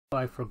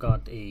I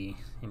forgot a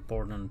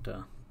important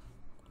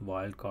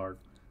wildcard.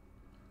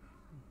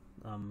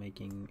 I'm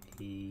making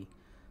a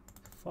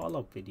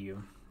follow-up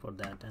video for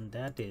that, and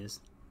that is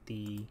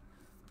the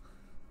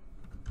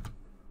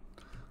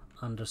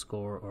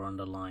underscore or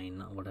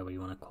underline, whatever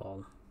you want to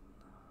call,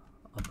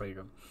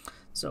 operator.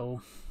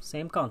 So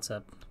same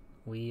concept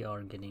we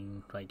are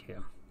getting right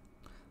here.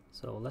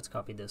 So let's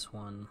copy this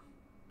one.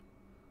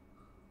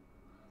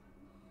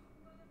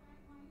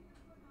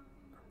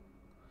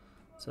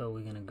 So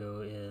we're gonna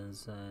go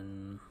is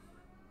an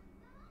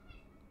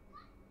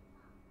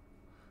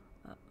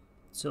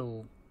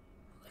so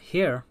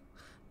here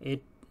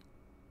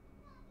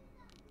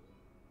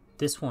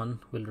this one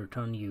will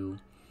return you,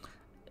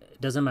 it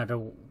doesn't matter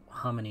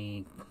how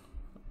many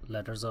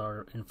letters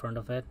are in front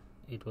of it,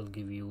 it will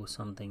give you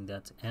something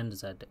that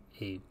ends at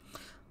a,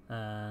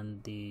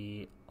 and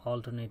the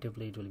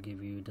alternatively it will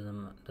give you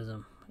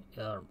doesn't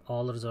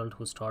all result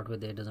who start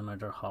with a, doesn't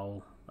matter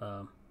how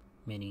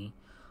many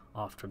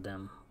after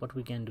them. What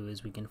we can do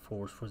is we can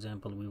force, for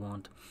example, we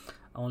want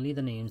only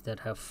the names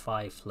that have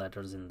 5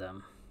 letters in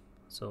them.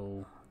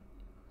 So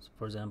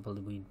for example,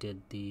 we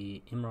did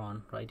the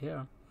Imran right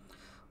here,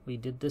 we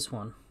did this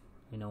one,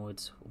 you know,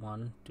 it's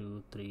 1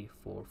 2 3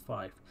 4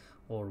 5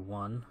 or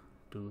 1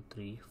 2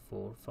 3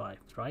 4 5,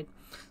 right?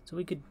 So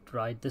we could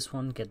write this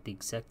one, get the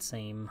exact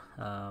same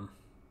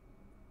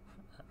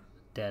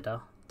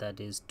data, that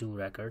is 2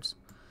 records,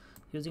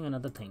 using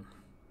another thing.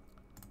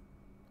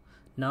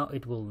 Now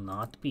it will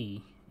not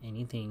be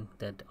anything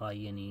that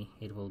INE,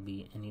 it will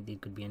be anything,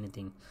 it could be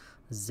anything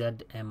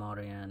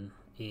ZMRAN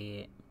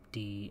AD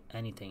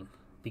anything,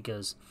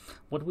 because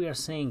what we are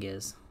saying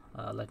is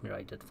let me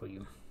write it for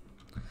you.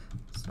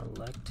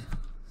 Select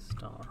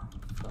star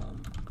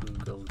from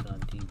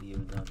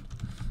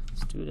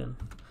google.dbu.student.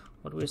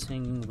 what we're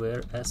saying,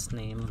 where s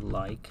name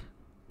like,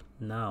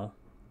 now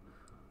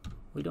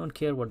we don't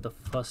care what the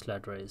first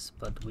letter is,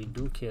 but we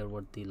do care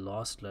what the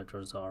last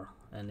letters are,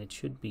 and it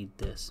should be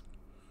this.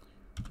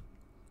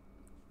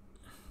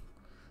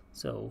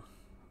 So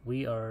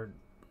we're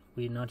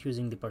not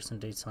using the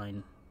percentage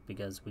sign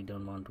because we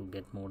don't want to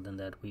get more than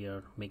that. We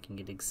are making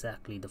it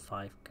exactly the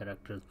 5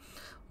 characters,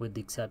 with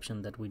the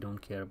exception that we don't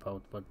care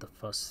about what the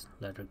first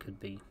letter could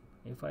be.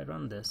 If I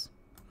run this,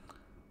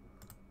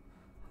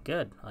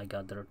 good, I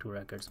got there are 2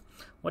 records.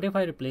 What if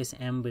I replace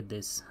M with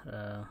this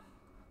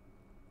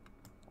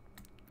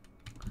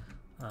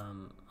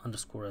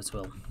underscore as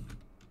well?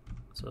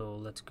 So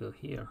let's go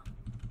here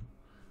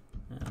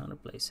and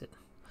replace it.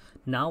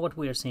 Now what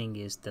we are saying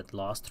is that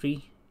last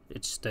 3,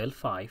 it's still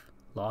 5,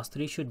 last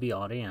 3 should be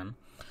RAN,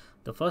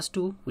 the first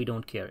 2 we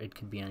don't care, it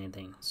could be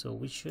anything. So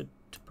we should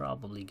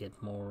probably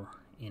get more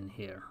in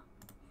here.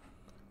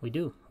 We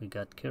do, we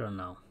got Kiran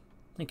now.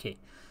 Okay,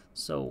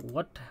 so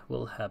what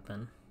will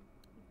happen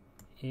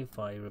if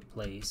I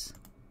replace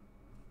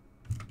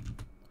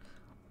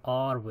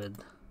R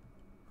with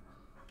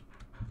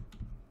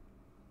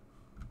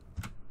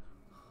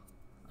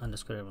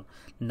underscore?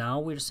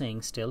 Now we're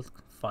saying still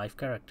 5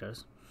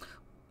 characters,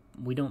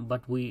 we don't,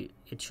 but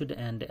it should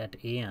end at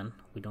AN,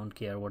 we don't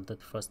care what the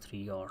first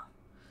 3 are.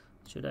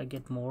 Should I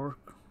get more?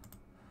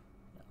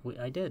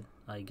 I did,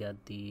 I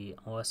get the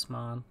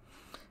Osman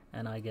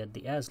and I get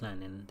the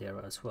Aslan in there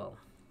as well.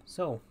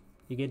 So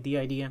you get the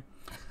idea.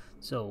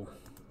 So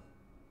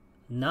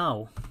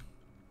now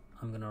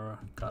I'm gonna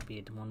copy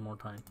it one more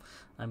time.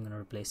 I'm gonna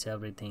replace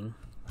everything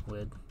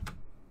with,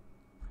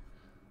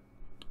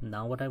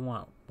 now what I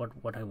want,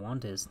 what I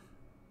want is,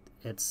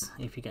 it's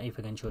if I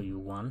can show you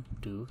 1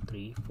 2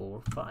 3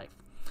 4 5.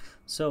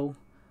 So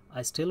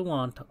I still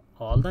want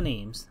all the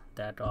names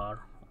that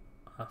are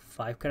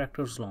 5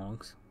 characters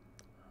long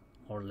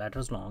or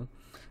letters long,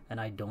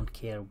 and I don't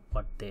care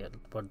what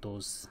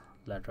those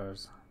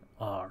letters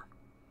are,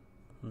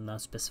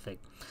 not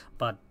specific,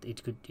 but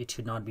it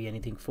should not be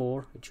anything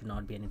 4, it should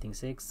not be anything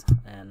 6,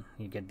 and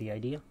you get the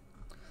idea.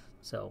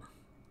 So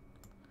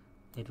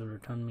it will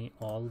return me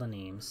all the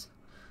names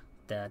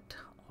that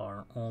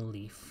are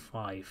only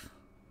 5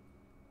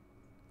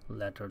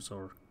 letters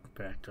or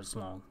characters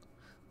long.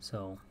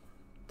 So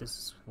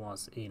this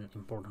was an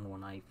important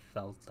one, I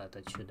felt that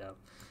I should have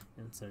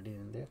inserted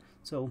in there.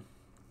 So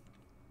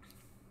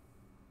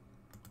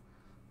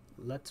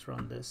let's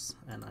run this,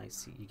 and I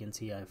see, you can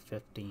see I have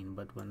 15,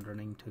 but when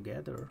running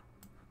together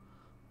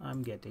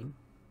I'm getting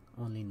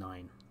only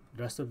 9.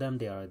 The rest of them,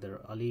 they are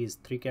either Ali is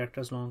 3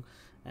 characters long,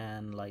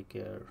 and like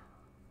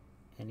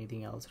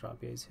anything else,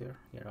 Rabia is here,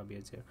 yeah, Rabia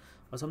is here,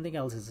 or something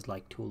else is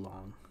like too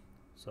long.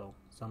 So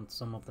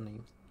some of the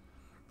names.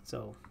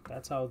 So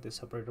that's how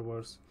this operator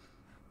works.